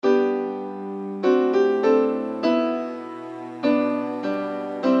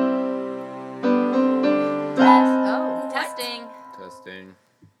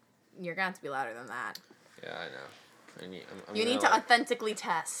gonna have to be louder than that. Yeah, I know. You need to authentically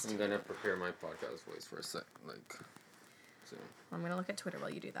test. I'm gonna prepare my podcast voice for a sec, so. I'm gonna look at Twitter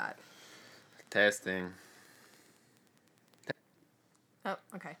while you do that. Testing. Oh,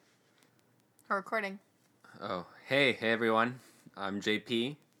 okay. We're recording. Oh, hey everyone. I'm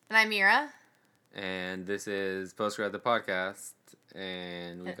JP. And I'm Mira. And this is Postgrad the podcast,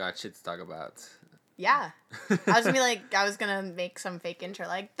 and we got shit to talk about. Yeah. I was gonna make some fake intro,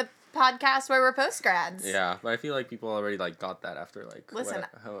 like the podcast where we're postgrads. Yeah, but I feel like people already got that after Listen,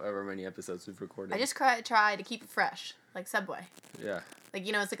 however many episodes we've recorded. I just try to keep it fresh, like Subway. Yeah.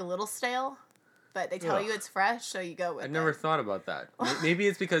 It's like a little stale, but they tell you it's fresh, so you go with it. I never thought about that. Maybe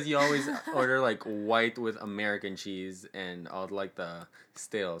it's because you always order white with American cheese and all the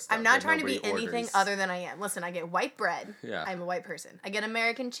stale stuff. I'm not trying to be anything other than I am. Listen, I get white bread. Yeah. I'm a white person. I get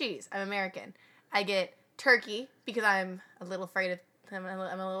American cheese. I'm American. I get turkey because I'm a little afraid of. I'm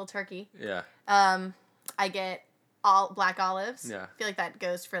a little turkey. Yeah. I get all black olives. Yeah. I feel like that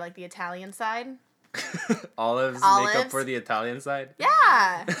goes for the Italian side. Olives make up for the Italian side?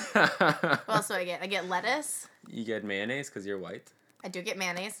 Yeah. What else do I get? I get lettuce. You get mayonnaise because you're white? I do get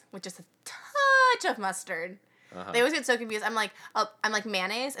mayonnaise with just a touch of mustard. Uh-huh. They always get so confused. I'm like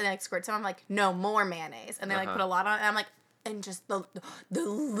mayonnaise, and they squirt some. I'm like, no, more mayonnaise. And they put a lot on it, and I'm like, and just the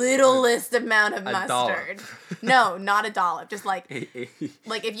littlest amount of mustard. No, not a dollop. Just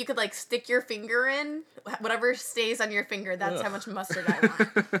if you could stick your finger in, whatever stays on your finger, that's how much mustard I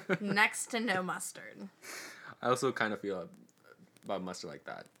want. Next to no mustard. I also kind of feel about mustard like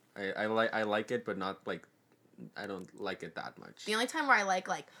that. I like it, but not I don't like it that much. The only time where I like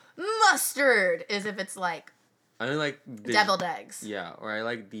mustard is if it's I only like deviled eggs. Yeah, or I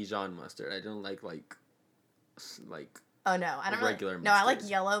like Dijon mustard. I don't like oh no, I don't regular really. mustard. No, I like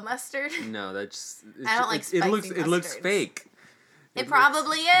yellow mustard. No, that's. I don't like spicy mustards. It looks fake. It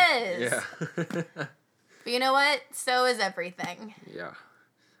probably is. Yeah. But you know what? So is everything. Yeah.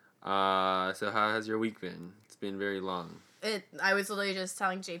 So how has your week been? It's been very long. I was literally just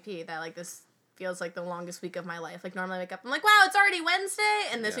telling JP that this feels like the longest week of my life. Normally I wake up, I'm like, wow, it's already Wednesday,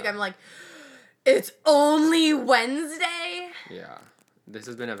 and this week I'm like, it's only Wednesday. Yeah. This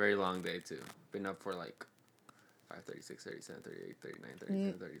has been a very long day too. Been up for 5, 36, 37, 38, 39,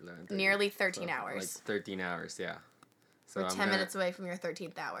 37, 30, 11, 30. Nearly 13 hours. 13 hours, yeah. So we're 10 minutes away from your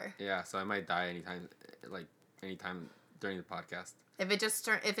 13th hour. Yeah, so I might die anytime during the podcast. If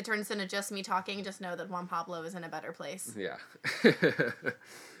it turns into just me talking, just know that Juan Pablo is in a better place. Yeah.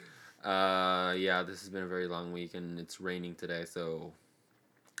 Yeah, this has been a very long week, and it's raining today, so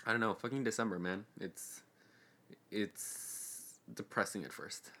I don't know, fucking December, man. It's depressing at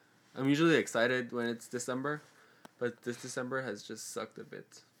first. I'm usually excited when it's December, but this December has just sucked a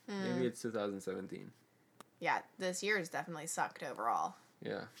bit. Maybe it's 2017. Yeah, this year has definitely sucked overall.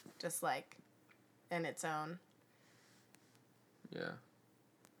 Yeah. Just in its own. Yeah.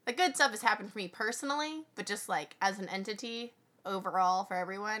 The good stuff has happened for me personally, but just as an entity overall for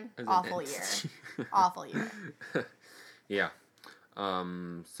everyone, awful year. Awful year. Yeah.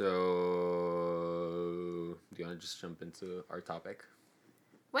 So do you want to just jump into our topic?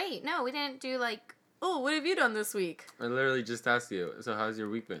 Wait, no, we didn't do what have you done this week? I literally just asked you, so how's your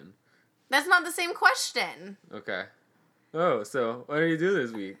week been? That's not the same question. Okay. Oh, so what did you do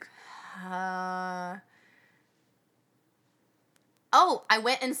this week? I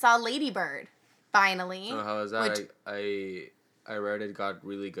went and saw Lady Bird, finally. Oh, how was that? I read it got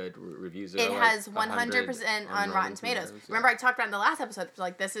really good reviews. It has 100% on Rotten Tomatoes. Yeah. Remember I talked about in the last episode,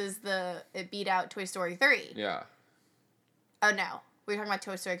 it beat out Toy Story 3. Yeah. Oh, no. We were talking about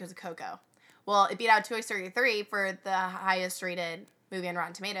Toy Story because of Coco. Well, it beat out Toy Story 3 for the highest rated movie on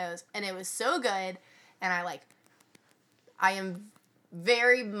Rotten Tomatoes, and it was so good, and I am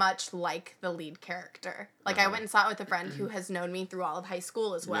very much like the lead character. I went and saw it with a friend who has known me through all of high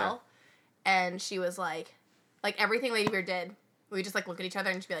school as well, and she was like everything Lady Bird did, we just look at each other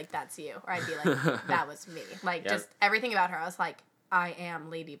and she'd be like, that's you, or I'd be like, that was me. Just everything about her, I was like, I am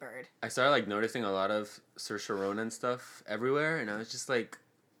Lady Bird. I started noticing a lot of Saoirse Ronan stuff everywhere, and I was just like,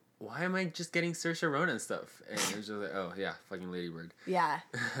 why am I just getting Saoirse Ronan stuff? And it was just like, oh yeah, fucking Lady Bird. Yeah.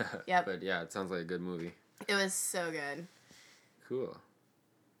 Yep. But yeah, it sounds like a good movie. It was so good. Cool.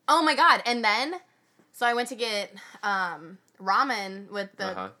 Oh my god! And then, so I went to get ramen with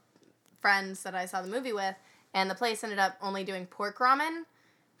the friends that I saw the movie with, and the place ended up only doing pork ramen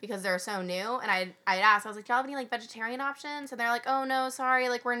because they're so new. And I asked, I was like, do y'all have any vegetarian options? And they're like, oh no, sorry,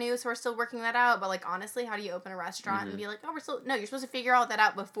 we're new, so we're still working that out. But honestly, how do you open a restaurant and be like, oh, you're supposed to figure all that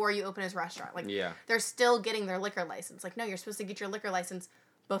out before you open his restaurant. They're still getting their liquor license. No, you're supposed to get your liquor license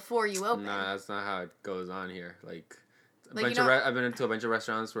before you open. No, that's not how it goes on here. Like, I've been to a bunch of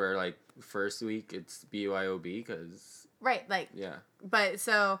restaurants where like first week it's BYOB because right, like, yeah. But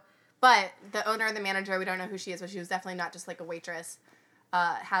the owner and the manager, we don't know who she is, but she was definitely not just like a waitress.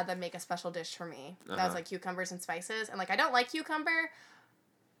 Had them make a special dish for me. That was like cucumbers and spices, and like I don't like cucumber,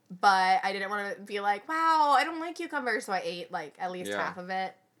 but I didn't want to be like, wow, I don't like cucumber, so I ate like at least half of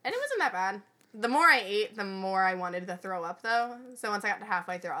it, and it wasn't that bad. The more I ate, the more I wanted to throw up though. So once I got to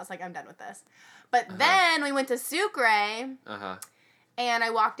halfway through, I was like, I'm done with this. But then we went to Sucre, and I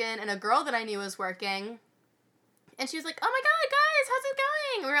walked in, and a girl that I knew was working. And she was like, oh my god, guys, how's it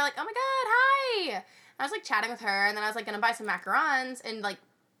going? We were like, oh my god, hi. And I was like chatting with her, and then I was like going to buy some macarons, and like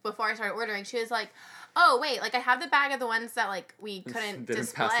before I started ordering, she was like, oh wait, like I have the bag of the ones that like we couldn't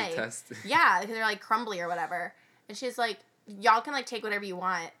display. Pass the test. Yeah, because they're like crumbly or whatever. And she's like, y'all can like take whatever you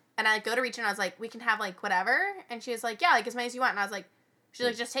want. And I like go to reach, and I was like, we can have like whatever. And she was like, yeah, like as many as you want. And I was like, she's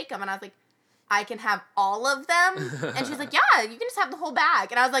like, just take them. And I was like, I can have all of them. And she's like, yeah, you can just have the whole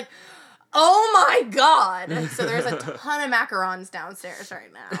bag. And I was like, oh my god! So there's a ton of macarons downstairs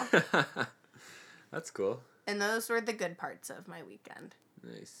right now. That's cool. And those were the good parts of my weekend.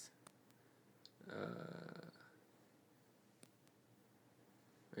 Nice.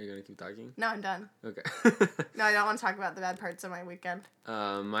 Are you gonna keep talking? No, I'm done. Okay. No, I don't want to talk about the bad parts of my weekend.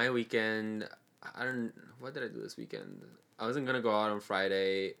 My weekend, what did I do this weekend? I wasn't gonna go out on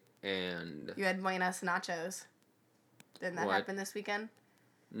Friday, and... You had Buenas Nachos. Didn't that happen this weekend?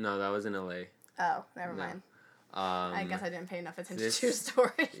 No, that was in LA. Oh, never mind. I guess I didn't pay enough attention to your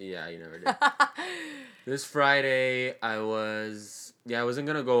story. Yeah, you never did. This Friday, I wasn't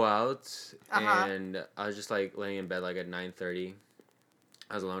gonna go out, and I was just like laying in bed like at 9:30.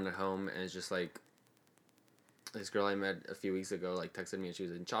 I was alone at home, and it's just like this girl I met a few weeks ago like texted me, and she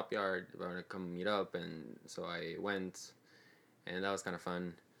was in Chop Yard about to come meet up, and so I went, and that was kind of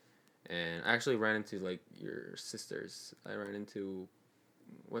fun. And I actually ran into like your sisters. I ran into,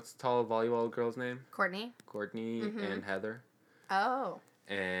 what's the tall volleyball girl's name? Courtney and Heather. Oh.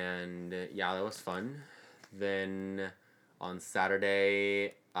 And yeah, that was fun. Then on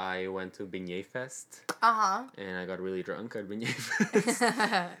Saturday, I went to Beignet Fest. And I got really drunk at Beignet Fest.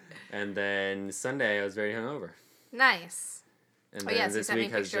 And then Sunday, I was very hungover. Nice. And then yes, you sent me a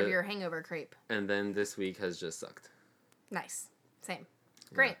picture of your hangover crepe. And then this week has just sucked. Nice. Same.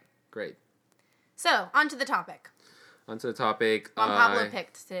 Great. Yeah, great. So, on to the topic. Juan Pablo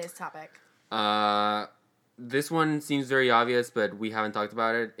picked today's topic. This one seems very obvious, but we haven't talked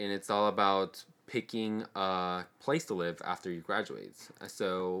about it, and it's all about picking a place to live after you graduate.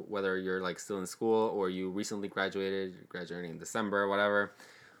 So whether you're like still in school or you recently graduated, you're graduating in December, whatever,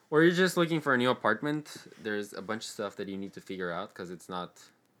 or you're just looking for a new apartment, there's a bunch of stuff that you need to figure out because it's not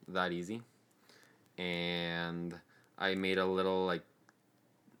that easy. And I made a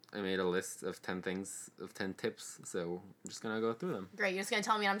list of 10 tips, so I'm just going to go through them. Great. You're just going to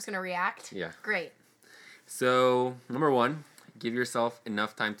tell me I'm just going to react? Yeah. Great. So, number 1, give yourself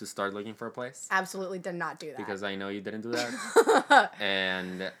enough time to start looking for a place. Absolutely did not do that. Because I know you didn't do that.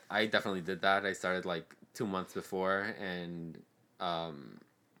 And I definitely did that. I started like 2 months before, and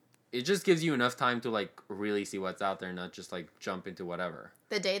it just gives you enough time to like really see what's out there, not just like jump into whatever.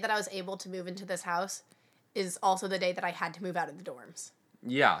 The day that I was able to move into this house is also the day that I had to move out of the dorms.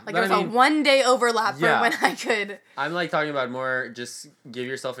 Yeah. Like, there was a 1 day overlap for when I could... I'm, like, talking about more just give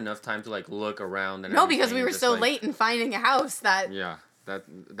yourself enough time to, like, look around and No, because we were so late in finding a house that... Yeah, that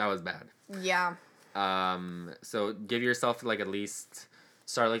was bad. Yeah. So give yourself, like, at least...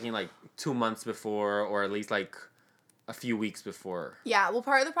 Start looking, like, 2 months before, or at least, like, a few weeks before. Yeah, well,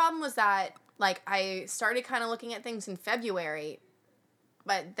 part of the problem was that, like, I started kind of looking at things in February,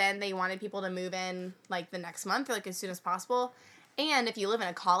 but then they wanted people to move in, like, the next month, or, like, as soon as possible. And if you live in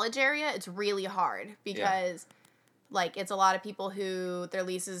a college area, it's really hard because, like, it's a lot of people who their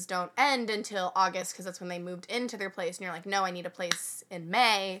leases don't end until August because that's when they moved into their place. And you're like, no, I need a place in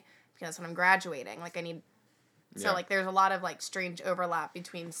May because that's when I'm graduating. Like, I need... So, like, there's a lot of, like, strange overlap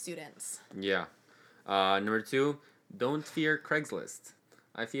between students. Yeah. Number 2, don't fear Craigslist.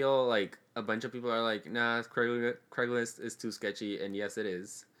 I feel like a bunch of people are like, nah, Craigslist is too sketchy, and yes, it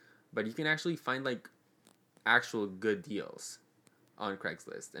is. But you can actually find, like, actual good deals on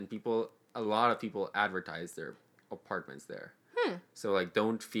Craigslist, and a lot of people advertise their apartments there. So, like,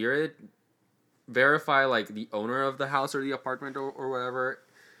 don't fear it. Verify, like, the owner of the house or the apartment or whatever.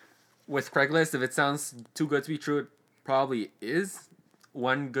 With Craigslist, if it sounds too good to be true, it probably is.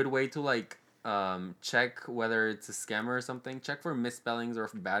 One good way to, like, check whether it's a scammer or something, check for misspellings or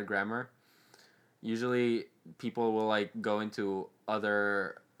bad grammar. Usually, people will, like, go into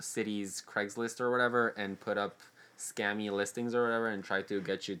other cities' Craigslist or whatever and put up scammy listings or whatever and try to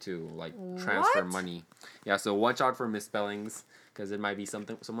get you to like transfer What? money. Yeah, so watch out for misspellings because it might be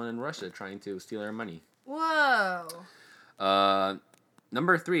someone in Russia trying to steal your money. Whoa.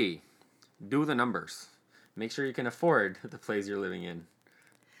 Number 3, do the numbers. Make sure you can afford the place you're living in.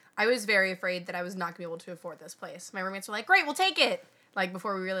 I was very afraid that I was not going to be able to afford this place. My roommates were like, great, we'll take it. Like,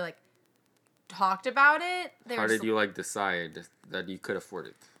 before we really, like, talked about it. How did you, like, decide that you could afford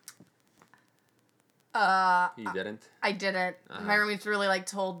it? You didn't? I didn't. My roommates really, like,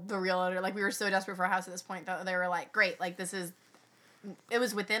 told the realtor. Like, we were so desperate for a house at this point, though. They were like, great, like, this is... It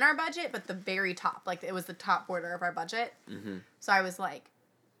was within our budget, but the very top. Like, it was the top border of our budget. Mm-hmm. So I was like,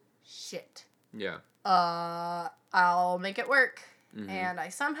 shit. Yeah. I'll make it work. Mm-hmm. And I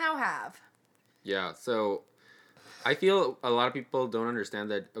somehow have. Yeah, so I feel a lot of people don't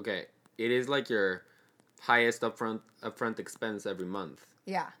understand that, okay, it is like your highest upfront expense every month.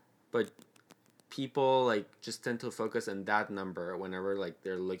 Yeah. But people like just tend to focus on that number whenever like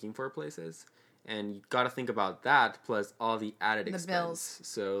they're looking for places. And you got to think about that plus all the added expense. Bills.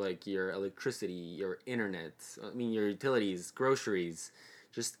 So like your electricity, your internet, your utilities, groceries,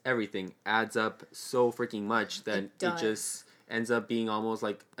 just everything adds up so freaking much that it just ends up being almost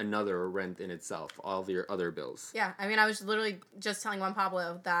like another rent in itself, all of your other bills. Yeah, I mean, I was literally just telling Juan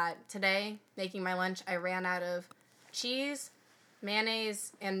Pablo that today, making my lunch, I ran out of cheese,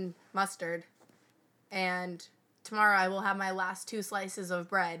 mayonnaise, and mustard. And tomorrow I will have my last 2 slices of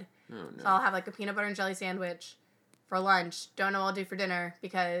bread. Oh, no. So I'll have like a peanut butter and jelly sandwich for lunch. Don't know what I'll do for dinner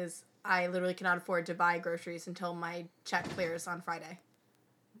because I literally cannot afford to buy groceries until my check clears on Friday.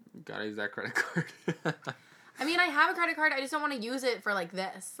 Gotta use that credit card. I mean, I have a credit card. I just don't want to use it for, like,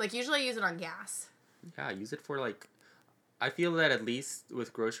 this. Like, usually I use it on gas. Yeah, use it for, like... I feel that at least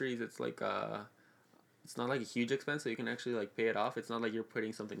with groceries, it's, like, it's not, like, a huge expense, so you can actually, like, pay it off. It's not like you're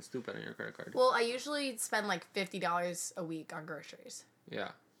putting something stupid on your credit card. Well, I usually spend, like, $50 a week on groceries. Yeah.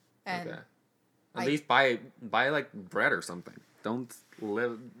 And okay. At least buy, like, bread or something. Don't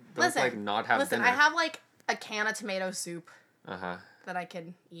not have dinner. I have, like, a can of tomato soup Uh-huh. that I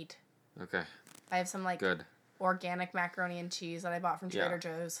can eat. Okay. I have some, like... Good. Organic macaroni and cheese that I bought from Trader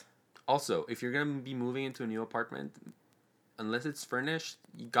Joe's. Also, if you're going to be moving into a new apartment, unless it's furnished,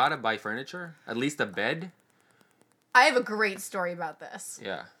 you gotta buy furniture. At least a bed. I have a great story about this.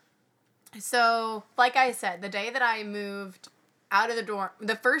 Yeah. So, like I said, the day that I moved out of the dorm,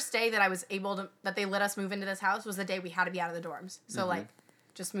 the first day that I was able to, that they let us move into this house was the day we had to be out of the dorms. So, like,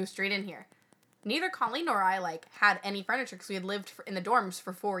 just move straight in here. Neither Colleen nor I, like, had any furniture because we had lived in the dorms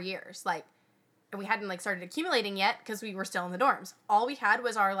for 4 years. Like, and we hadn't, like, started accumulating yet because we were still in the dorms. All we had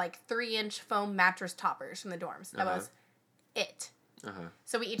was our, like, 3-inch foam mattress toppers from the dorms. That was it.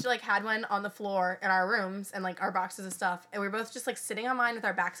 So we each, like, had one on the floor in our rooms and, like, our boxes of stuff. And we were both just, like, sitting on mine with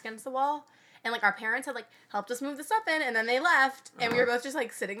our backs against the wall. And, like, our parents had, like, helped us move the stuff in. And then they left. And we were both just,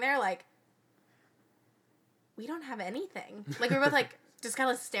 like, sitting there, like, we don't have anything. Like, we were both, like, just kind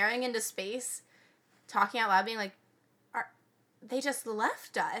of staring into space, talking out loud, being like, they just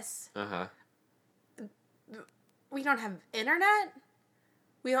left us. We don't have internet.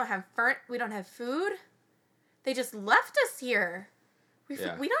 We don't have we don't have food. They just left us here. We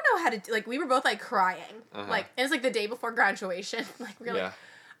don't know how to do, like, we were both, like, crying. Like, it was, like, the day before graduation. Like, we were like,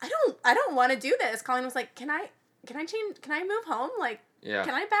 I don't want to do this. Colleen was like, can I move home? Like, can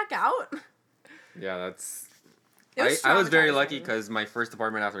I back out? Yeah, that's... I was very lucky because my first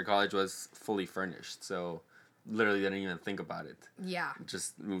apartment after college was fully furnished, so literally didn't even think about it. Yeah.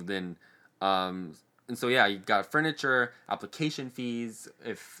 Just moved in. And so, yeah, you got furniture, application fees,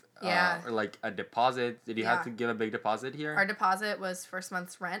 or like a deposit. Did you have to give a big deposit here? Our deposit was first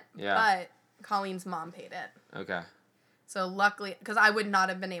month's rent, but Colleen's mom paid it. Okay. So luckily, because I would not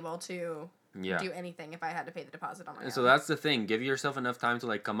have been able to do anything if I had to pay the deposit on my own. So that's the thing. Give yourself enough time to,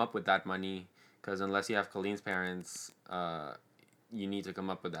 like, come up with that money, because unless you have Colleen's parents, you need to come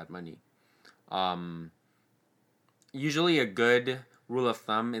up with that money. Usually a good rule of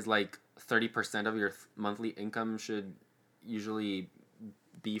thumb is, like, 30% of your monthly income should usually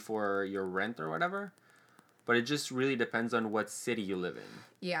be for your rent or whatever. But it just really depends on what city you live in.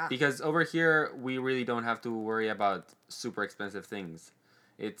 Yeah. Because over here, we really don't have to worry about super expensive things.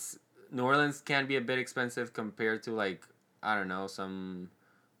 New Orleans can be a bit expensive compared to, like, I don't know, some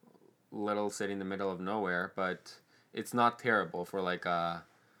little city in the middle of nowhere. But it's not terrible for, like, a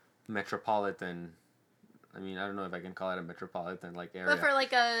metropolitan... I mean, I don't know if I can call it a metropolitan, like, area. But for,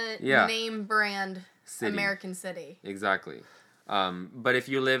 like, a name brand city. American city. Exactly. But if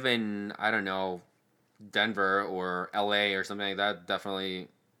you live in, I don't know, Denver or LA or something like that, definitely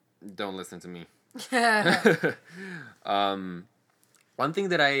don't listen to me. One thing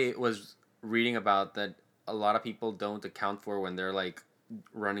that I was reading about that a lot of people don't account for when they're like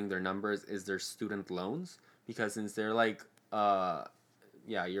running their numbers is their student loans, because since they're like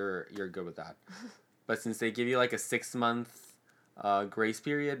yeah, you're good with that. But since they give you like a 6 month grace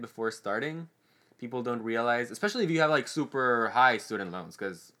period before starting, people don't realize, especially if you have like super high student loans,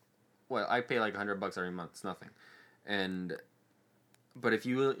 because well, I pay like $100 every month. It's nothing. And but if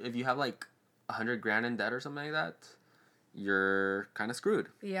you have like 100 grand in debt or something like that, you're kind of screwed.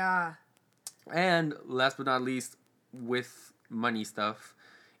 Yeah. And last but not least, with money stuff,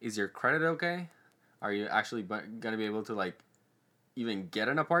 is your credit okay? Are you actually gonna be able to like even get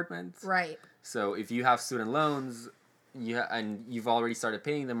an apartment? Right. So if you have student loans, and you've already started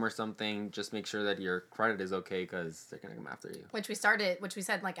paying them or something, just make sure that your credit is okay, because they're gonna come after you. Which we said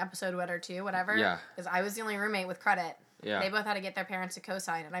in like episode 1 or 2, whatever. Yeah. Because I was the only roommate with credit. Yeah. They both had to get their parents to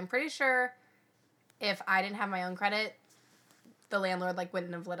co-sign, and I'm pretty sure if I didn't have my own credit, the landlord like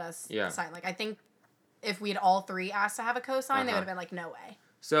wouldn't have let us sign. Like I think if we'd all three asked to have a co-sign, they would have been like, no way.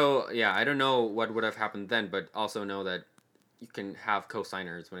 So yeah, I don't know what would have happened then, but also know that you can have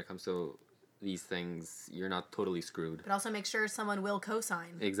co-signers when it comes to these things. You're not totally screwed. But also make sure someone will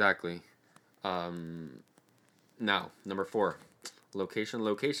co-sign. Exactly. Now, number 4, location.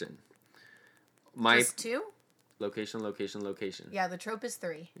 Just 2? Location. Yeah, the trope is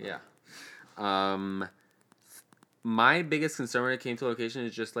 3. Yeah. My biggest concern when it came to location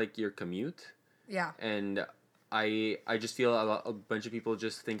is just like your commute. Yeah. And I just feel a bunch of people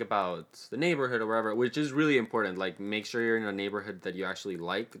just think about the neighborhood or wherever, which is really important. Like, make sure you're in a neighborhood that you actually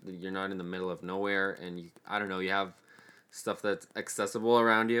like, that you're not in the middle of nowhere, and you have stuff that's accessible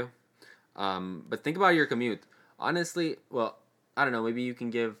around you. But think about your commute. Honestly, well, I don't know, maybe you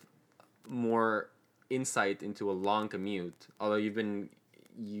can give more insight into a long commute, although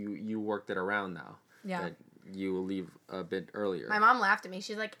you worked it around now. Yeah. That you will leave a bit earlier. My mom laughed at me.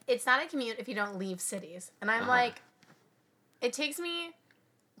 She's like, it's not a commute if you don't leave cities. And I'm like, it takes me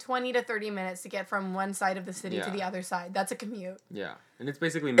 20 to 30 minutes to get from one side of the city to the other side. That's a commute. Yeah. And it's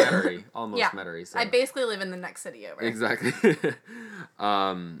basically Metairie, almost Metairie. So. I basically live in the next city over. Exactly.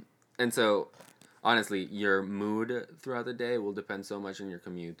 And so, honestly, your mood throughout the day will depend so much on your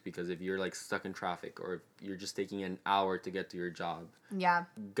commute, because if you're like stuck in traffic, or if you're just taking an hour to get to your job,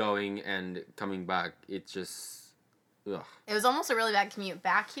 going and coming back, it's just ugh. It was almost a really bad commute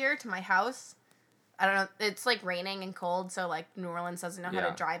back here to my house. I don't know, it's like raining and cold, so like New Orleans doesn't know how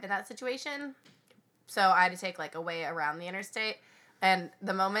to drive in that situation, so I had to take like a way around the interstate. And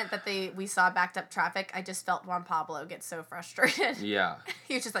the moment that we saw backed up traffic, I just felt Juan Pablo get so frustrated. Yeah.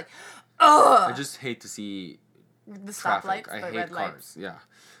 He was just like, ugh! I just hate to see the traffic. stoplights, I hate red cars. lights. Yeah.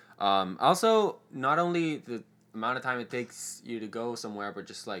 Also, not only the amount of time it takes you to go somewhere, but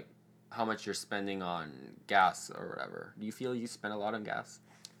just like how much you're spending on gas or whatever. Do you feel you spend a lot on gas?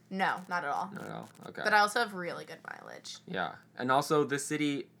 No, not at all. Not at all. Okay. But I also have really good mileage. Yeah. And also, this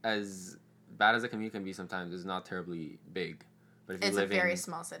city, as bad as the commute can be sometimes, is not terribly big. But if you it's a very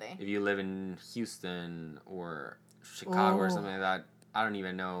small city. If you live in Houston or Chicago or something like that, I don't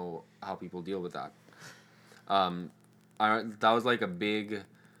even know how people deal with that. That was like a big,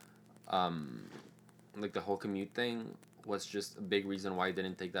 like the whole commute thing was just a big reason why I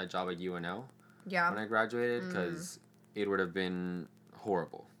didn't take that job at UNL. Yeah. When I graduated, because it would have been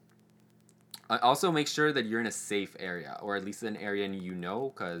horrible. Also, make sure that you're in a safe area, or at least an area you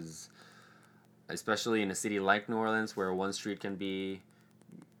know, because especially in a city like New Orleans, where one street can be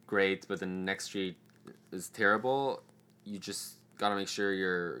great, but the next street is terrible, you just gotta make sure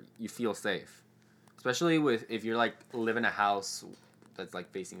you feel safe. Especially if you're like live in a house that's like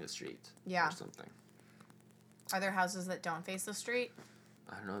facing the street. Yeah. Or something. Are there houses that don't face the street?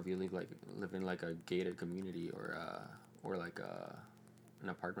 I don't know if you live in like a gated community or like an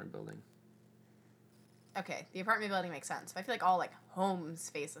apartment building. Okay, the apartment building makes sense. But I feel like all like homes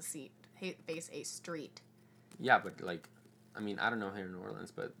face a street. Yeah, but like, I mean, I don't know here in New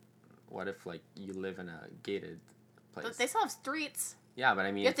Orleans, but what if like you live in a gated place? But they still have streets. Yeah, but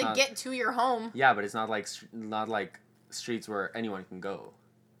I mean, you have to get to your home. Yeah, but it's not like streets where anyone can go.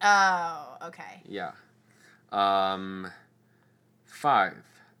 Oh, okay. Yeah. 5,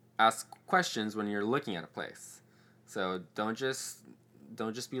 ask questions when you're looking at a place. So don't just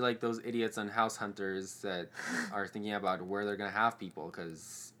be like those idiots on House Hunters that are thinking about where they're gonna have people,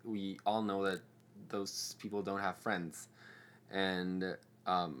 because we all know that those people don't have friends. And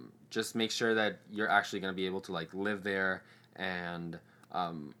just make sure that you're actually gonna be able to like live there. And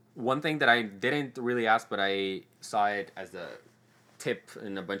one thing that I didn't really ask, but I saw it as a tip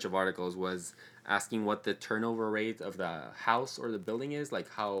in a bunch of articles, was asking what the turnover rate of the house or the building is, like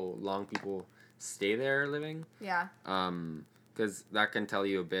how long people stay there living. Yeah. Because that can tell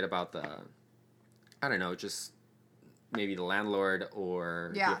you a bit about I don't know, just maybe the landlord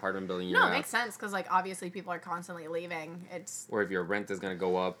or the apartment building you're No, it at. makes sense because like obviously people are constantly leaving. It's Or if your rent is gonna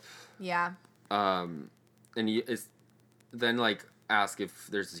go up. yeah. And it's then like ask if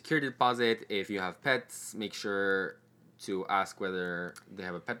there's a security deposit. If you have pets, make sure to ask whether they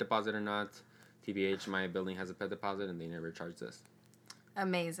have a pet deposit or not. TBH, my building has a pet deposit and they never charged us.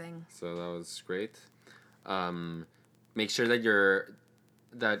 Amazing. So that was great. Make sure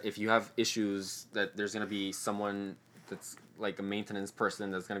that if you have issues, that there's gonna be someone that's like a maintenance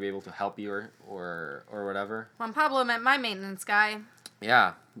person that's gonna be able to help you or whatever. Juan Pablo met my maintenance guy.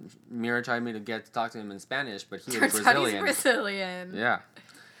 Yeah, Mira tried me to get to talk to him in Spanish, but he was Turns out Brazilian. he's Brazilian. Yeah.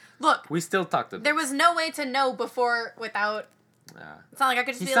 Look, We still talked to him. there was no way to know before without. Yeah. It's not like I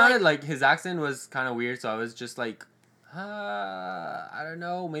could just He be sounded like his accent was kind of weird, so I was just like, I don't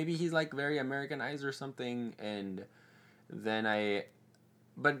know, maybe he's like very Americanized or something. And then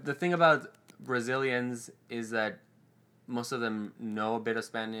but the thing about Brazilians is that most of them know a bit of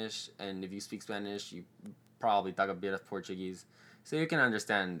Spanish, and if you speak Spanish, you probably talk a bit of Portuguese, so you can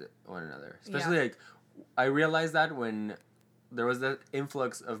understand one another. Especially like, I realized that when there was that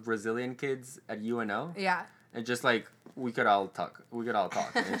influx of Brazilian kids at UNO. Yeah. And just like we could all talk.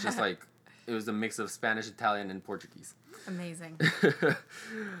 And it's just like it was a mix of Spanish, Italian, and Portuguese. Amazing.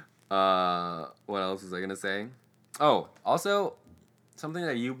 What else was I gonna say? Oh, also something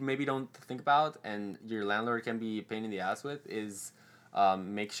that you maybe don't think about and your landlord can be a pain in the ass with is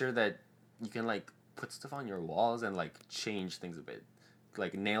make sure that you can like put stuff on your walls and like change things a bit.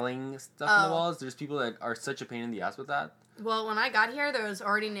 Like nailing stuff on the walls. There's people that are such a pain in the ass with that. Well, when I got here, there was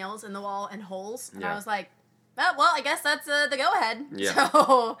already nails in the wall and holes, and I was like, oh, well, I guess that's the go-ahead. Yeah.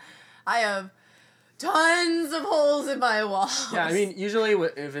 So I have tons of holes in my walls. Yeah, I mean, usually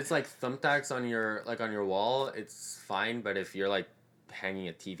if it's like thumbtacks on your wall, it's fine. But if you're like hanging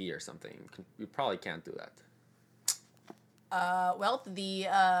a TV or something, you probably can't do that. Well, the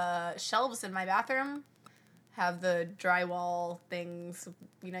shelves in my bathroom have the drywall things.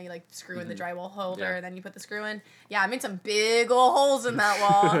 You know, you like screw in the drywall holder, and then you put the screw in. Yeah, I made some big ol' holes in that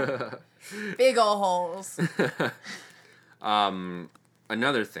wall. Big ol' holes.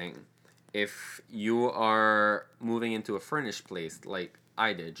 Another thing, if you are moving into a furnished place like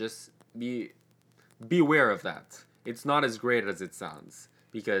I did, just be aware of that. It's not as great as it sounds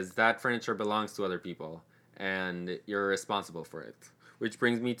because that furniture belongs to other people and you're responsible for it. Which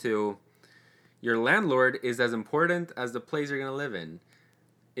brings me to your landlord is as important as the place you're gonna live in.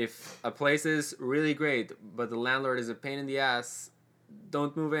 If a place is really great, but the landlord is a pain in the ass,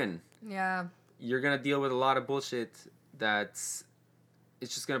 don't move in. Yeah. You're gonna deal with a lot of bullshit it's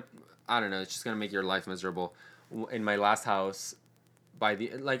just gonna, I don't know, it's just gonna make your life miserable. In my last house,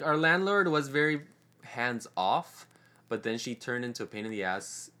 our landlord was very hands off, but then she turned into a pain in the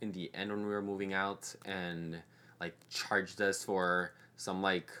ass in the end when we were moving out and like charged us for some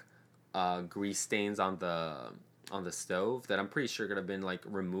like grease stains on the stove that I'm pretty sure could have been like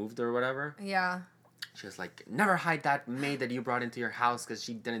removed or whatever. Yeah. She was like, never hide that maid that you brought into your house because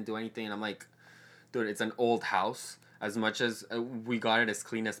she didn't do anything. And I'm like, dude, it's an old house. As much as we got it as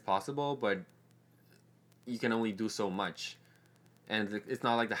clean as possible, but you can only do so much. And it's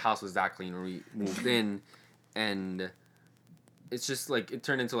not like the house was that clean when we moved in. And it's just like, it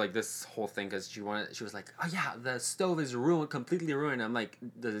turned into like this whole thing because she was like, oh yeah, the stove is completely ruined. I'm like,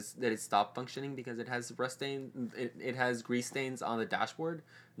 did it stop functioning because it has rust stain? It has grease stains on the dashboard?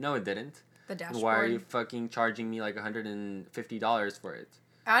 No, it didn't. The dashboard. Why are you fucking charging me like $150 for it?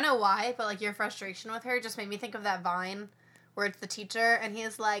 I don't know why, but like your frustration with her just made me think of that Vine where it's the teacher and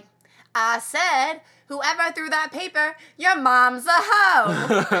he's like, I said, whoever threw that paper, your mom's a hoe.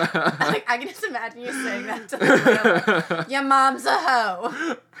 Like, I can just imagine you saying that to the girl. Your mom's a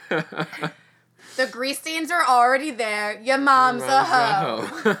hoe. The grease stains are already there. Your mom's a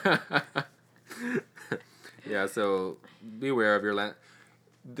hoe. Yeah, so beware of your land.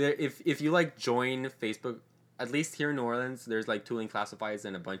 If you like join Facebook, at least here in New Orleans, there's like tooling classifieds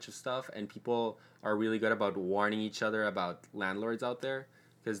and a bunch of stuff, and people are really good about warning each other about landlords out there,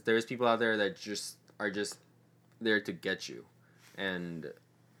 because there's people out there that are just there to get you, and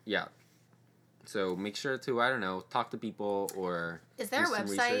yeah. So make sure to, I don't know, talk to people or is there a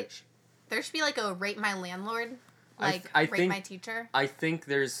website? Research. There should be like a rate my landlord, like I rate think, my teacher. I think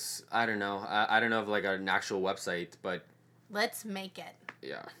there's, I don't know of like an actual website, but let's make it.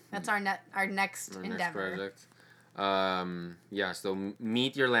 Yeah. That's our next endeavor. Next project. Yeah, so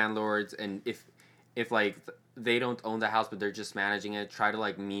meet your landlords, and if like they don't own the house but they're just managing it, try to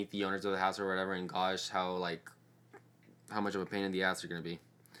like meet the owners of the house or whatever, and gosh, how much of a pain in the ass you're gonna be.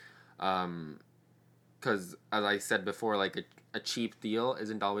 Because as I said before, like a cheap deal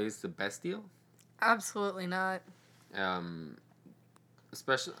isn't always the best deal. Absolutely not.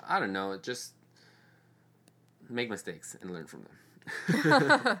 Especially, I don't know, just make mistakes and learn from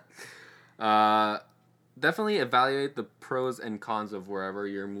them. Definitely evaluate the pros and cons of wherever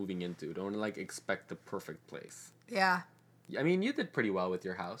you're moving into. Don't like expect the perfect place. Yeah. I mean, you did pretty well with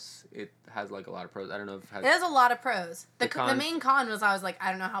your house. It has like a lot of pros. I don't know if It has a lot of pros. The cons, main con was I was like,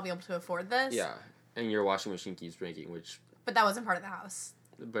 I don't know how I'll be able to afford this. Yeah, and your washing machine keeps breaking, which. But that wasn't part of the house.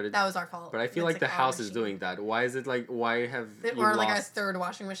 That was our fault. But I feel like the house is doing that. Why is it like? Why have or like a third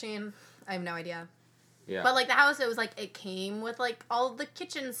washing machine? I have no idea. Yeah. But like the house, it was like it came with like all the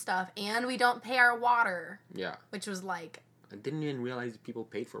kitchen stuff, and we don't pay our water. Yeah. Which was like. I didn't even realize people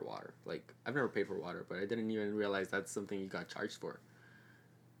paid for water. Like I've never paid for water, but I didn't even realize that's something you got charged for.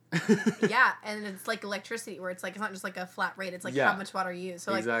 Yeah, and it's like electricity, where it's like it's not just like a flat rate. It's like how much water you use.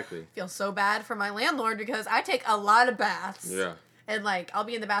 So like, I feel so bad for my landlord because I take a lot of baths. Yeah. And like I'll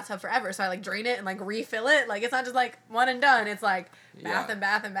be in the bathtub forever, so I like drain it and like refill it. Like it's not just like one and done. It's like bath and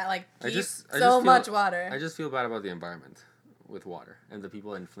bath and bath. Like keep so much water. I just feel bad about the environment with water and the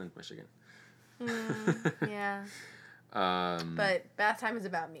people in Flint, Michigan. Yeah. But bath time is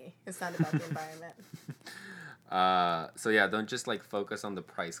about me. It's not about the environment. So yeah, don't just like focus on the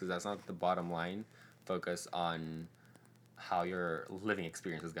price because that's not the bottom line. Focus on how your living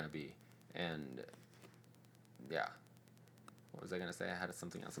experience is gonna be, and yeah. What was I gonna say? I had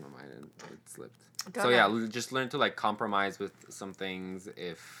something else in my mind and it slipped. Go ahead. Yeah, just learn to like compromise with some things.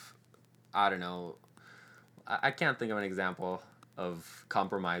 If I don't know, I can't think of an example of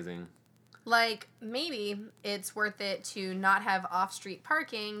compromising. Like maybe it's worth it to not have off-street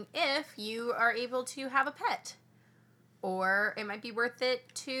parking if you are able to have a pet, or it might be worth it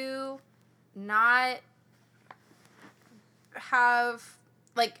to not have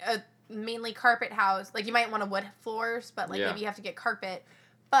like a mainly carpet house. Like you might want a wood floors, but like maybe you have to get carpet,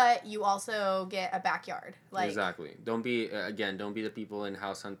 but you also get a backyard. Like exactly. Don't be the people in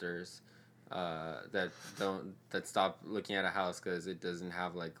House Hunters that stop looking at a house because it doesn't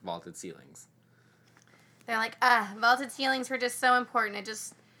have like vaulted ceilings. They're like, vaulted ceilings were just so important.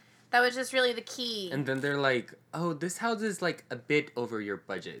 That was just really the key. And then they're like, oh, this house is like a bit over your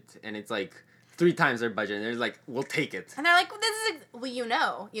budget, and it's like 3 times their budget, and they're like, we'll take it. And they're like, you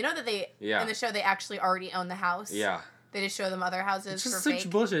know that they, in the show, they actually already own the house. Yeah. They just show them other houses it's just for such fake.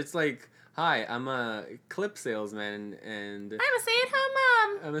 Bullshit. It's like, hi, I'm a clip salesman, and... I'm a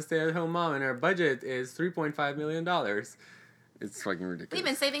stay-at-home mom. I'm a stay-at-home mom, and our budget is $3.5 million. It's fucking ridiculous. We've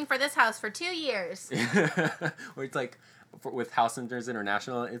been saving for this house for 2 years. Or it's like... with House Hunters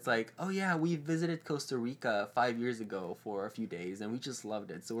International, it's like, oh yeah, we visited Costa Rica 5 years ago for a few days, and we just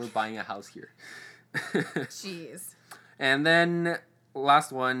loved it, so we're buying a house here. Jeez. And then,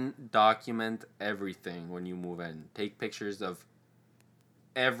 last one, document everything when you move in. Take pictures of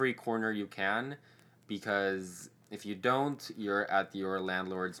every corner you can, because if you don't, you're at your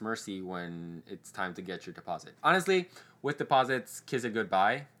landlord's mercy when it's time to get your deposit. Honestly, with deposits, kiss it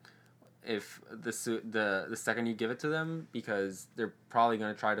goodbye. If the second you give it to them, because they're probably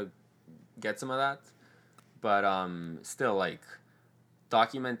going to try to get some of that. But still, like,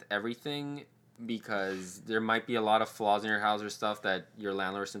 document everything, because there might be a lot of flaws in your house or stuff that your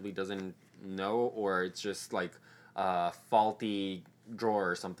landlord simply doesn't know, or it's just like a faulty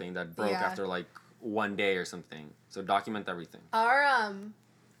drawer or something that broke after like 1 day or something. So document everything.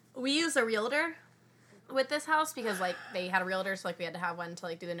 We use a realtor with this house because like they had a realtor, so like we had to have one to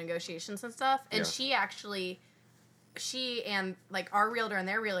like do the negotiations and stuff. And she and like our realtor and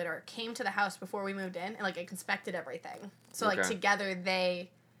their realtor came to the house before we moved in and like inspected everything. So like together they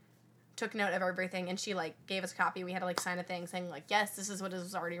took note of everything, and she like gave us a copy. We had to like sign a thing saying like, yes, this is what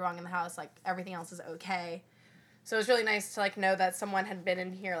is already wrong in the house. Like everything else is okay. So it was really nice to like know that someone had been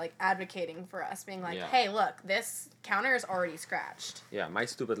in here like advocating for us, being like, hey, look, this counter is already scratched. Yeah, my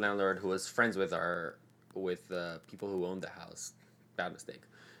stupid landlord, who was friends with the people who owned the house, bad mistake.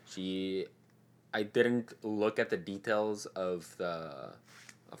 I didn't look at the details of the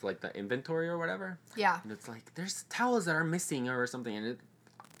inventory or whatever. Yeah. And it's like, there's towels that are missing or something, and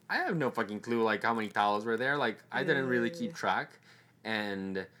I have no fucking clue like how many towels were there. Like I didn't really keep track,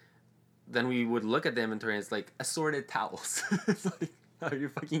 and then we would look at the inventory and it's like assorted towels. It's like, are you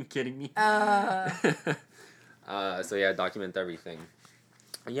fucking kidding me? So yeah, document everything.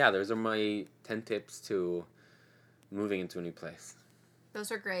 Yeah, those are my 10 tips to moving into a new place.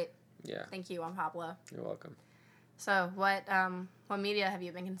 Those are great. Yeah. Thank you, Juan Pablo. You're welcome. So, what media have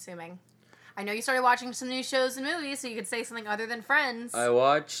you been consuming? I know you started watching some new shows and movies, so you could say something other than Friends. I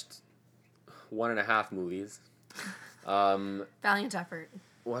watched 1.5 movies. Valiant effort.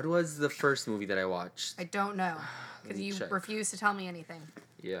 What was the first movie that I watched? I don't know, because you refuse to tell me anything.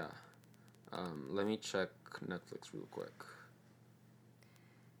 Yeah. Let me check Netflix real quick.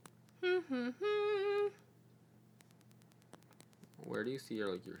 Where do you see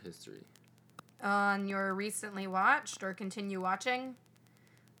your history? On your recently watched or continue watching?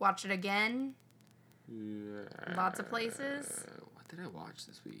 Watch it again? Yeah. Lots of places? What did I watch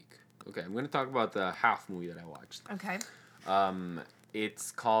this week? Okay, I'm going to talk about the half movie that I watched. Okay.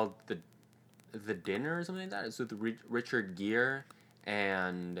 It's called The Dinner or something like that. It's with Richard Gere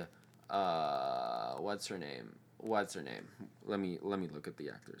and what's her name? Let me look at the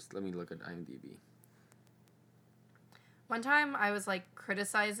actors. Let me look at IMDb. One time I was like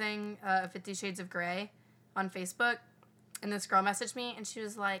criticizing 50 Shades of Grey on Facebook, and this girl messaged me and she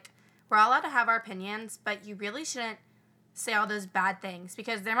was like, we're all allowed to have our opinions, but you really shouldn't say all those bad things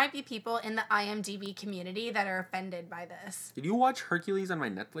because there might be people in the IMDb community that are offended by this. Did you watch Hercules on my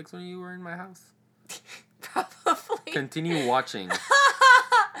Netflix when you were in my house? Probably. Continue watching.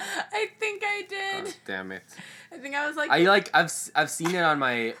 I think I did. Oh, damn it. I think I was like... I've seen it on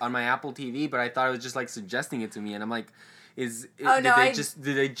my Apple TV, but I thought it was just like suggesting it to me, and I'm like, did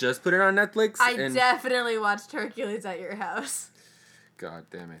they just put it on Netflix? I definitely watched Hercules at your house. God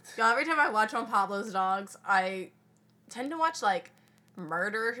damn it. Every time I watch Juan Pablo's Dogs, I tend to watch like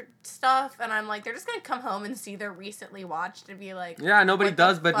murder stuff, and I'm like, they're just gonna come home and see their recently watched and be like, yeah, nobody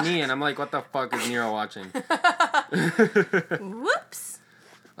does but me, and I'm like, what the fuck is Nero watching? Whoops.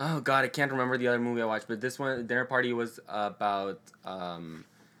 Oh god, I can't remember the other movie I watched, but this one, Dinner Party, was about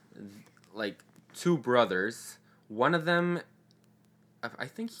like two brothers. One of them, I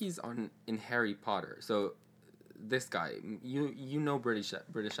think he's in Harry Potter. So this guy, you know British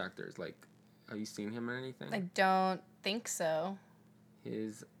actors, like, have you seen him in anything? I don't think so.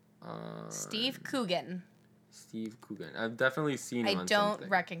 His Steve Coogan. I've definitely seen him on something. I don't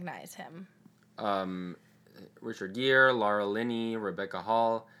recognize him. Richard Gere, Laura Linney, Rebecca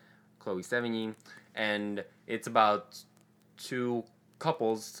Hall, Chloe Sevigny, and it's about two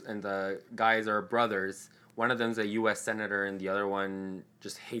couples, and the guys are brothers. One of them's a U.S. senator, and the other one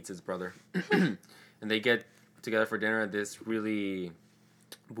just hates his brother. And they get together for dinner at this really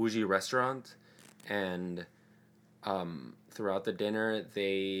bougie restaurant, and throughout the dinner,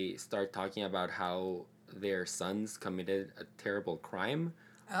 they start talking about how their sons committed a terrible crime,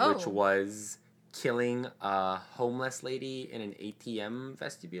 which was killing a homeless lady in an ATM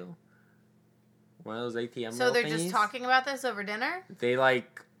vestibule. One of those ATM. So they're just talking about this over dinner? They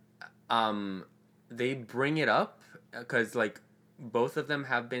they bring it up because both of them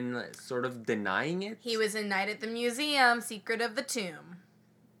have been sort of denying it. He was a night at the museum, Secret of the Tomb.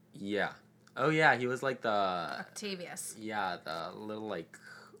 Yeah. Oh yeah, he was like the Octavius. Yeah, the little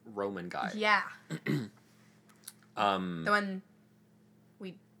Roman guy. Yeah. The one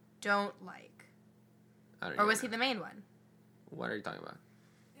we don't like. Or was he the main one? What are you talking about?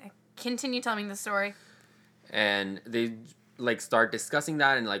 Continue telling me the story. And they start discussing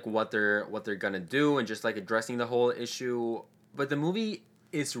that and what they're gonna do and just addressing the whole issue. But the movie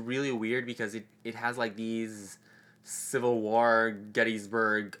is really weird because it has these Civil War,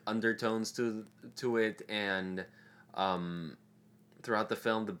 Gettysburg undertones to it, and throughout the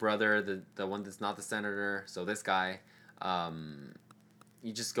film, the brother, the one that's not the senator, so this guy,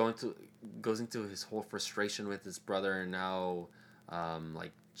 he just goes into his whole frustration with his brother and how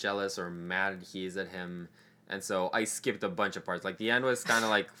jealous or mad he is at him. And so I skipped a bunch of parts. The end was kind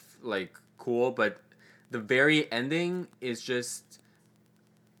of cool, but the very ending is just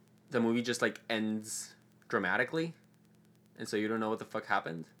the movie just ends dramatically, and so you don't know what the fuck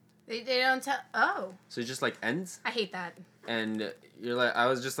happened. They don't tell. Oh. So it just ends. I hate that. And you're I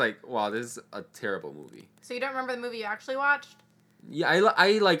was just wow, this is a terrible movie. So you don't remember the movie you actually watched? Yeah,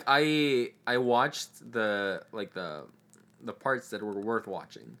 I watched the the parts that were worth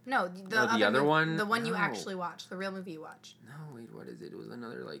watching. No, the other one. The one you actually watched, the real movie you watched. No, wait, what is it? It was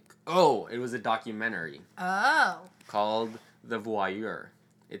another it was a documentary. Oh. Called The Voyeur.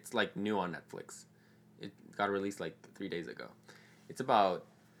 It's new on Netflix. It got released 3 days ago. It's about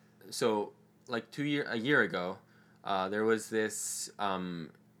a year ago, there was this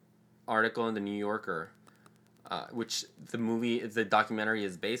article in the New Yorker, which the documentary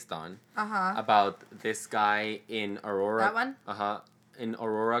is based on, about this guy in Aurora. That one? In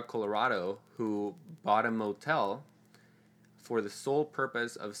Aurora, Colorado, who bought a motel for the sole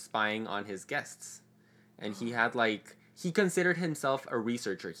purpose of spying on his guests, and he had he considered himself a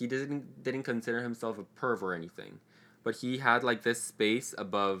researcher. He didn't consider himself a perv or anything, but he had this space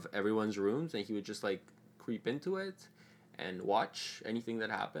above everyone's rooms, and he would just creep into it and watch anything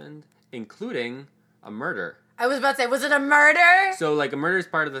that happened, including a murder. I was about to say, was it a murder? So a murder is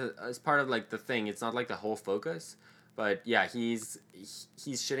part of the thing. It's not the whole focus, But yeah, he's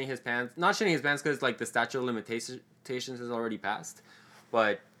shitting his pants. Not shitting his pants because like the statute of limitations has already passed,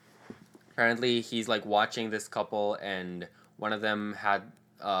 but apparently he's like watching this couple and one of them had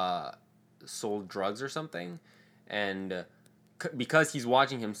sold drugs or something, and because he's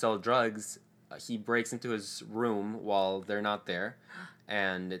watching him sell drugs, he breaks into his room while they're not there,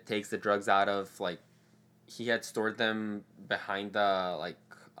 and takes the drugs out of like he had stored them behind the like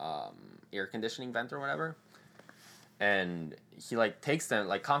air conditioning vent or whatever, and he like takes them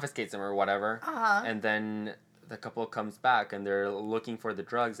like confiscates them or whatever, and then the couple comes back and they're looking for the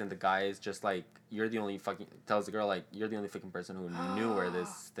drugs, and the guy is just like, you're the only fucking, tells the girl like, you're the only fucking person who knew where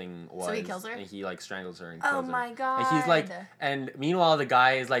this thing was. So he kills her? And he like strangles her and kills her. Oh my god. And he's like, and meanwhile the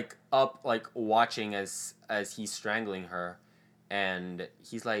guy is like up like watching as he's strangling her, and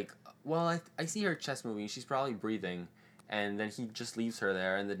he's like, well, I see her chest moving, she's probably breathing. And then he just leaves her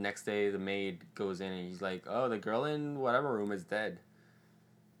there, and the next day the maid goes in and he's like, oh, the girl in whatever room is dead.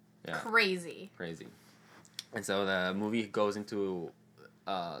 Yeah. Crazy. And so the movie goes into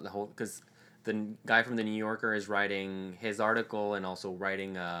the whole, because the guy from the New Yorker is writing his article and also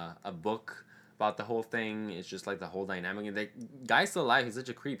writing a book about the whole thing. It's just like the whole dynamic. And the guy's still alive. He's such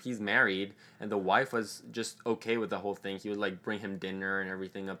a creep. He's married, and the wife was just okay with the whole thing. He would like bring him dinner and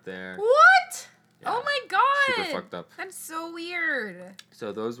everything up there. What? Yeah. Oh my god. Super fucked up. That's so weird.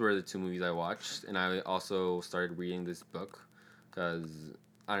 So those were the two movies I watched, and I also started reading this book because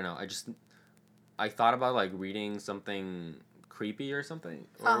I don't know. I thought about like reading something creepy or something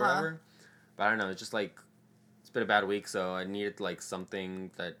or whatever, but I don't know. It's just like it's been a bad week, so I needed like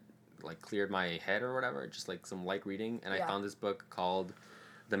something that like cleared my head or whatever. Just like some light reading, and I found this book called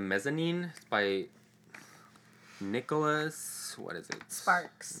The Mezzanine. It's by Nicholas. What is it?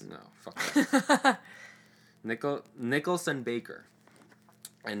 Sparks. No, fuck that. Nicholson Baker,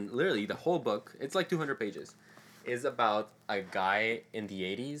 and literally the whole book. It's like 200 pages. Is about a guy in the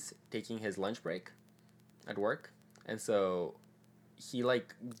 80s taking his lunch break at work. And so he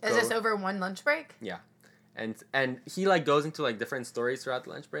like Is this over one lunch break? Yeah. And he like goes into like different stories throughout the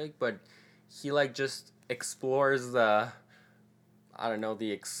lunch break, but he like just explores the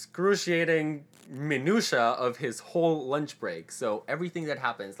excruciating minutia of his whole lunch break. So everything that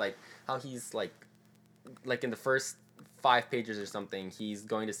happens, like how he's like in the first 5 pages or something, he's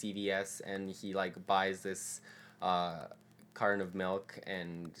going to CVS and he like buys this carton of milk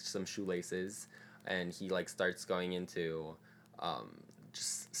and some shoelaces, and he like starts going into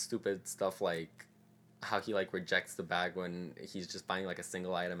just stupid stuff like how he like rejects the bag when he's just buying like a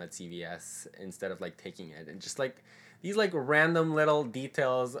single item at CVS instead of like taking it, and just like these like random little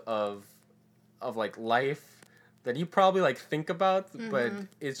details of like life that you probably like think about, but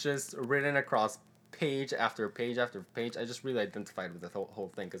it's just written across page after page after page. I just really identified with the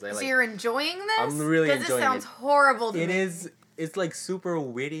whole thing because I like. So you're enjoying this? I'm really enjoying it. Because this sounds horrible to me. It is. It's like super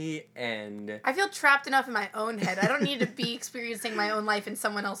witty, and I feel trapped enough in my own head. I don't need to be experiencing my own life in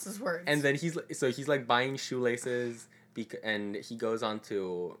someone else's words. And then he's like buying shoelaces, and he goes on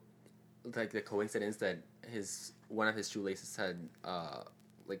to like the coincidence that one of his shoelaces had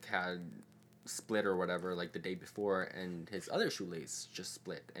split or whatever like the day before, and his other shoelace just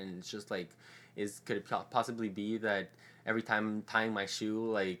split, and it's just like, could it possibly be that every time I'm tying my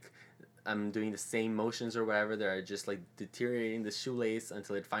shoe, like I'm doing the same motions or whatever that are just like deteriorating the shoelace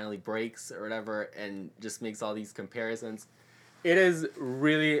until it finally breaks or whatever, and just makes all these comparisons. It is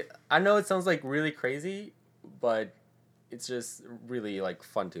really, I know it sounds like really crazy, but it's just really like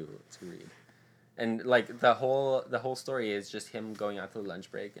fun to read. And like the whole story is just him going out to the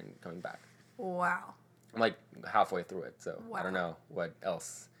lunch break and coming back. Wow. I'm like halfway through it, so wow. I don't know what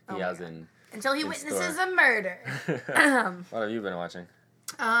else he has in until he witnesses a murder. What have you been watching?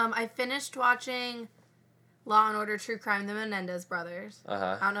 I finished watching Law and Order True Crime: The Menendez Brothers.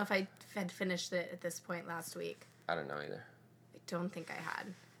 I don't know if I had finished it at this point last week. I don't know either. I don't think I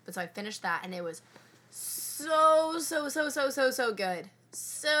had. But so I finished that, and it was so good.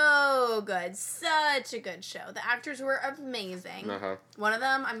 So good. Such a good show. The actors were amazing. One of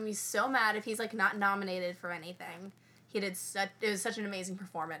them, I'm going to be so mad if he's like not nominated for anything. It was such an amazing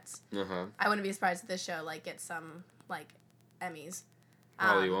performance. I wouldn't be surprised if this show like gets some like Emmys.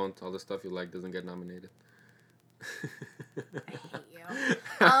 Oh, you won't. All the stuff you like doesn't get nominated. I hate you.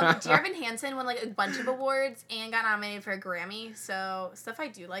 Dear Evan Hansen won like a bunch of awards and got nominated for a Grammy. So stuff I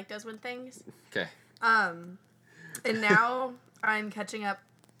do like does win things. Okay. And now I'm catching up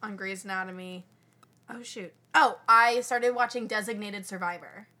on Grey's Anatomy. Oh shoot. Oh, I started watching Designated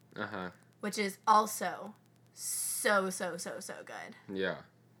Survivor. Which is also so good. Yeah.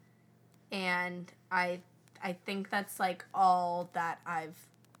 And I think that's like all that I've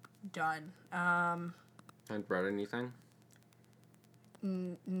done. Have Haven't brought anything?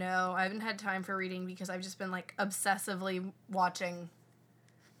 No, I haven't had time for reading because I've just been like obsessively watching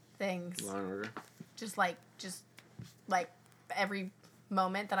things. Law and Order? Just like every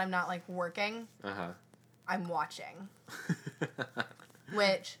moment that I'm not like working, I'm watching.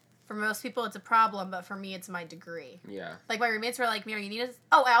 Which for most people it's a problem, but for me it's my degree. Yeah. Like my roommates were like, "Mira, you need to."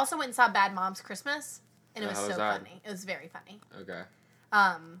 Oh, I also went and saw Bad Moms Christmas, and it was how so was that? funny. It was very funny. Okay.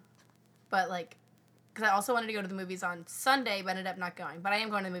 But like, because I also wanted to go to the movies on Sunday, but ended up not going. But I am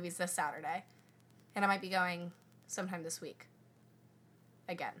going to the movies this Saturday, and I might be going sometime this week.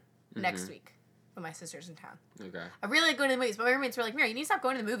 Again, next week when my sister's in town. Okay. I really like going to the movies, but my roommates were like, "Mira, you need to stop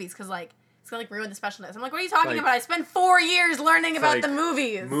going to the movies because like it's gonna like ruin the specialness." I'm like, "What are you talking Like, about? I spent 4 years learning about like, the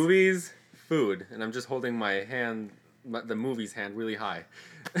movies." Movies, food, and I'm just holding my hand, the movie's hand, really high.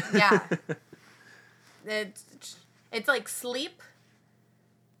 Yeah. It's like sleep,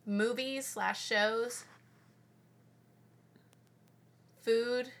 movies / shows,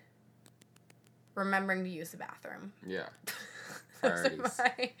 food, remembering to use the bathroom. Yeah. Those are Priorities.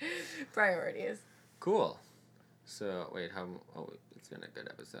 my priorities. Cool. So, wait, it's been a good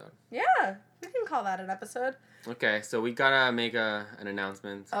episode. Yeah, we can call that an episode. Okay, so we gotta make an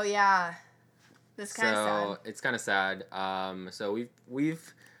announcement. Oh yeah, this kind of sad. It's kind of sad. So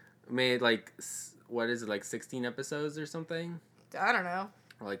we've made like what is it, like 16 episodes or something? I don't know.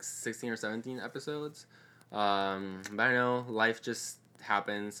 Or like 16 or 17 episodes. But I know life just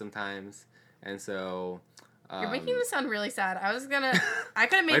happens sometimes, and so. You're making this sound really sad. I could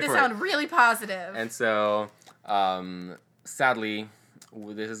have made Wait this for sound it. really positive. And so, sadly,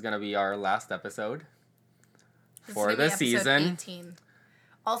 this is gonna be our last episode This is for gonna be the episode season. 18.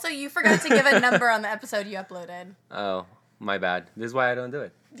 Also, you forgot to give a number on the episode you uploaded. Oh, my bad. This is why I don't do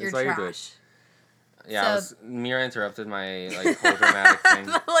it. This You're is why you do it. trash. Yeah, Mira interrupted my like whole dramatic thing.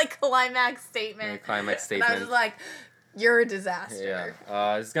 Like climax statement. My climax And I statement. was like, "You're a disaster."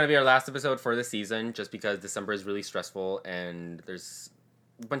 Yeah. This is gonna be our last episode for the season, just because December is really stressful and there's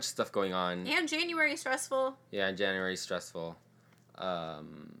a bunch of stuff going on. And January is stressful. Yeah, and January is stressful.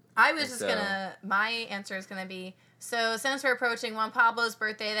 I was just my answer is gonna be, so since we're approaching Juan Pablo's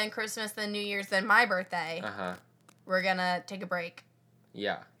birthday, then Christmas, then New Year's, then my birthday, we're gonna take a break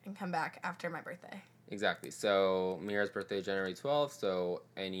Yeah. and come back after my birthday. Exactly. So Mira's birthday January 12th. So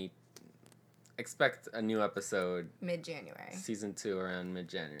expect a new episode Mid-January. season 2 around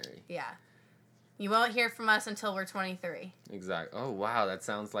mid-January. Yeah. You won't hear from us until we're 23. Exactly. Oh wow, that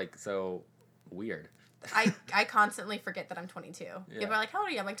sounds like so weird. I constantly forget that I'm 22. Yeah. People are like, "How old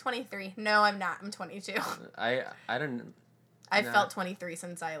are you?" I'm like, 23. No, I'm not. I'm 22. I don't. I've Nah. felt 23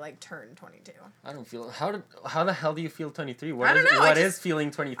 since I like turned 22. I don't feel how the hell do you feel 23? I don't know, What is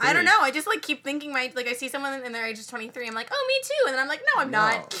feeling 23? I don't know. I just like keep thinking I see someone in their age is 23. I'm like, "Oh, me too." And then I'm like, "No, I'm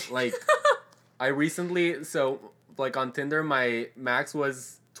not." Like I recently like on Tinder my max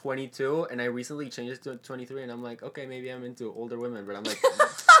was 22 and I recently changed it to 23 and I'm like, okay, maybe I'm into older women, but I'm like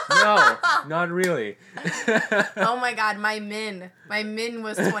no, not really. Oh my god, my min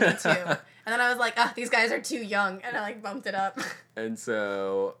was 22. And then I was like, these guys are too young. And I like bumped it up. And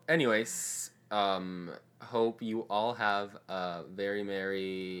so, anyways, hope you all have a very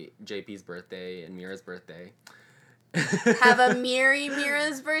merry JP's birthday and Mira's birthday. Have a merry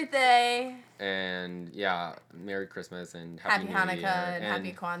Mira's birthday. And yeah, Merry Christmas and Happy New Hanukkah Year. and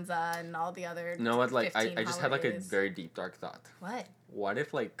Happy Kwanzaa and all the other. You know what? Like, I 15 just had like a holidays. very deep, dark thought. What? What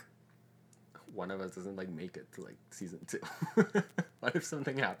if like one of us doesn't like make it to like season 2? What if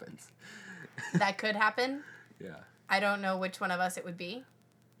something happens? That could happen. Yeah. I don't know which one of us it would be.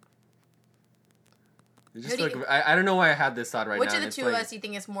 It's Who just do like you- I don't know why I had this thought right Which now. of and the it's two like, of us do you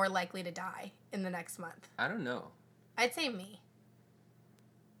think is more likely to die in the next month? I don't know. I'd say me.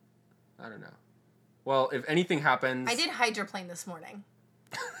 I don't know. Well, if anything happens, I did hydroplane this morning.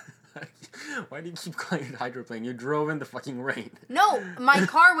 Why do you keep calling it hydroplane? You drove in the fucking rain. No, my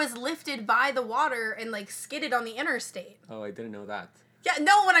car was lifted by the water and like skidded on the interstate. Oh, I didn't know that. Yeah,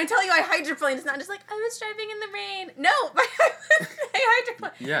 no, when I tell you I hydroplane, it's not just like, I was driving in the rain. No, I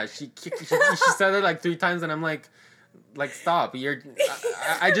hydroplane. Yeah, she said it like 3 times, and I'm like stop.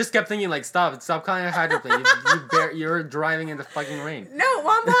 I just kept thinking like stop calling it hydroplane. You're driving in the fucking rain. No,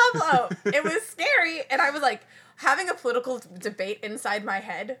 Juan Pablo. It was scary, and I was like having a political debate inside my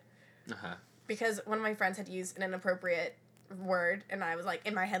head because one of my friends had used an inappropriate word, and I was like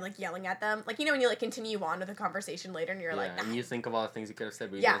in my head like yelling at them, like, you know when you like continue on with a conversation later and you're like, and you think of all the things you could have said,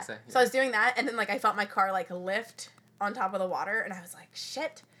 but you yeah. didn't say. So I was doing that, and then like I felt my car like lift on top of the water, and I was like,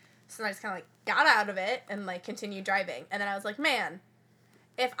 shit. So then I just kind of like got out of it and like continued driving, and then I was like, man,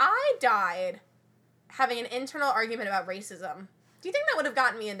 if I died having an internal argument about racism Do you think that would have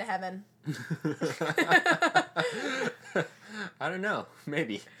gotten me into heaven? I don't know.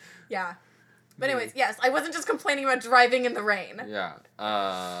 Maybe. Yeah. But anyways, yes, I wasn't just complaining about driving in the rain. Yeah.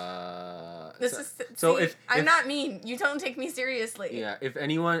 I'm not mean. You don't take me seriously. Yeah. If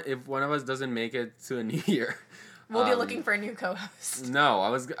one of us doesn't make it to a new year, we'll be looking for a new co-host.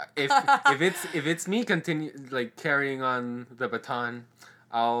 No, if it's me carrying on the baton,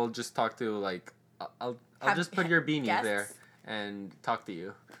 I'll just talk to I'll just put your beanie guests there and talk to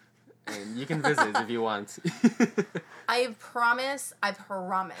you, and you can visit if you want. I promise. If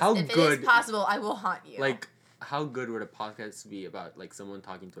it is possible, I will haunt you. Like, how good would a podcast be about someone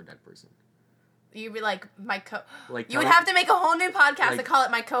talking to a dead person? You'd be like you would have to make a whole new podcast and call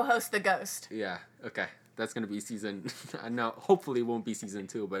it My Co-Host the Ghost. Yeah. Okay. That's gonna be season. I know. Hopefully, it won't be season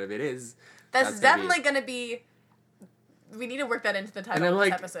 2. But if it is, that's definitely gonna be. We need to work that into the title of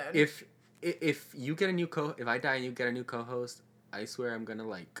this episode. If you get a new if I die and you get a new co-host, I swear I'm gonna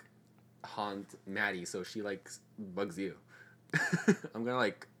haunt Maddie so she bugs you. I'm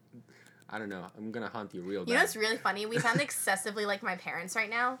gonna I don't know. I'm gonna haunt you real bad. You know what's really funny? We sound excessively like my parents right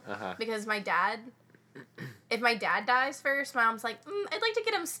now. Because my dad. If my dad dies first, my mom's like, I'd like to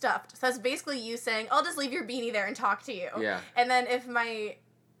get him stuffed. So that's basically you saying, I'll just leave your beanie there and talk to you. Yeah. And then if my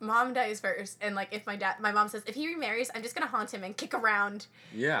mom dies first, and if my mom says, if he remarries, I'm just gonna haunt him and kick around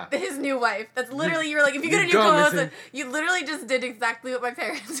his new wife. That's literally, you're like, if you get a new co-host, you literally just did exactly what my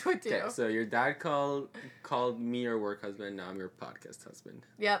parents would do. Okay, so your dad called me your work husband, now I'm your podcast husband.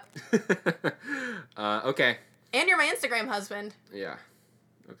 Yep. Okay. And you're my Instagram husband. Yeah.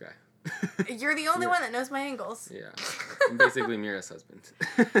 Okay. You're the only one that knows my angles. Yeah. I'm basically Mira's husband.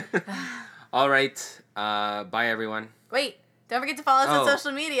 All right. Bye, everyone. Wait. Don't forget to follow us on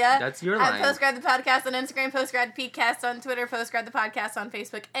social media. That's your line. At Postgrad the Podcast on Instagram, Postgrad PCast on Twitter, Postgrad the Podcast on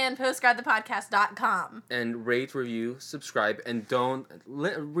Facebook, and postgradthepodcast.com. And rate, review, subscribe, and don't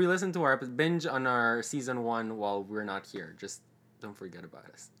re-listen to our binge on our season 1 while we're not here. Just don't forget about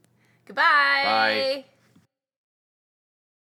us. Goodbye. Bye.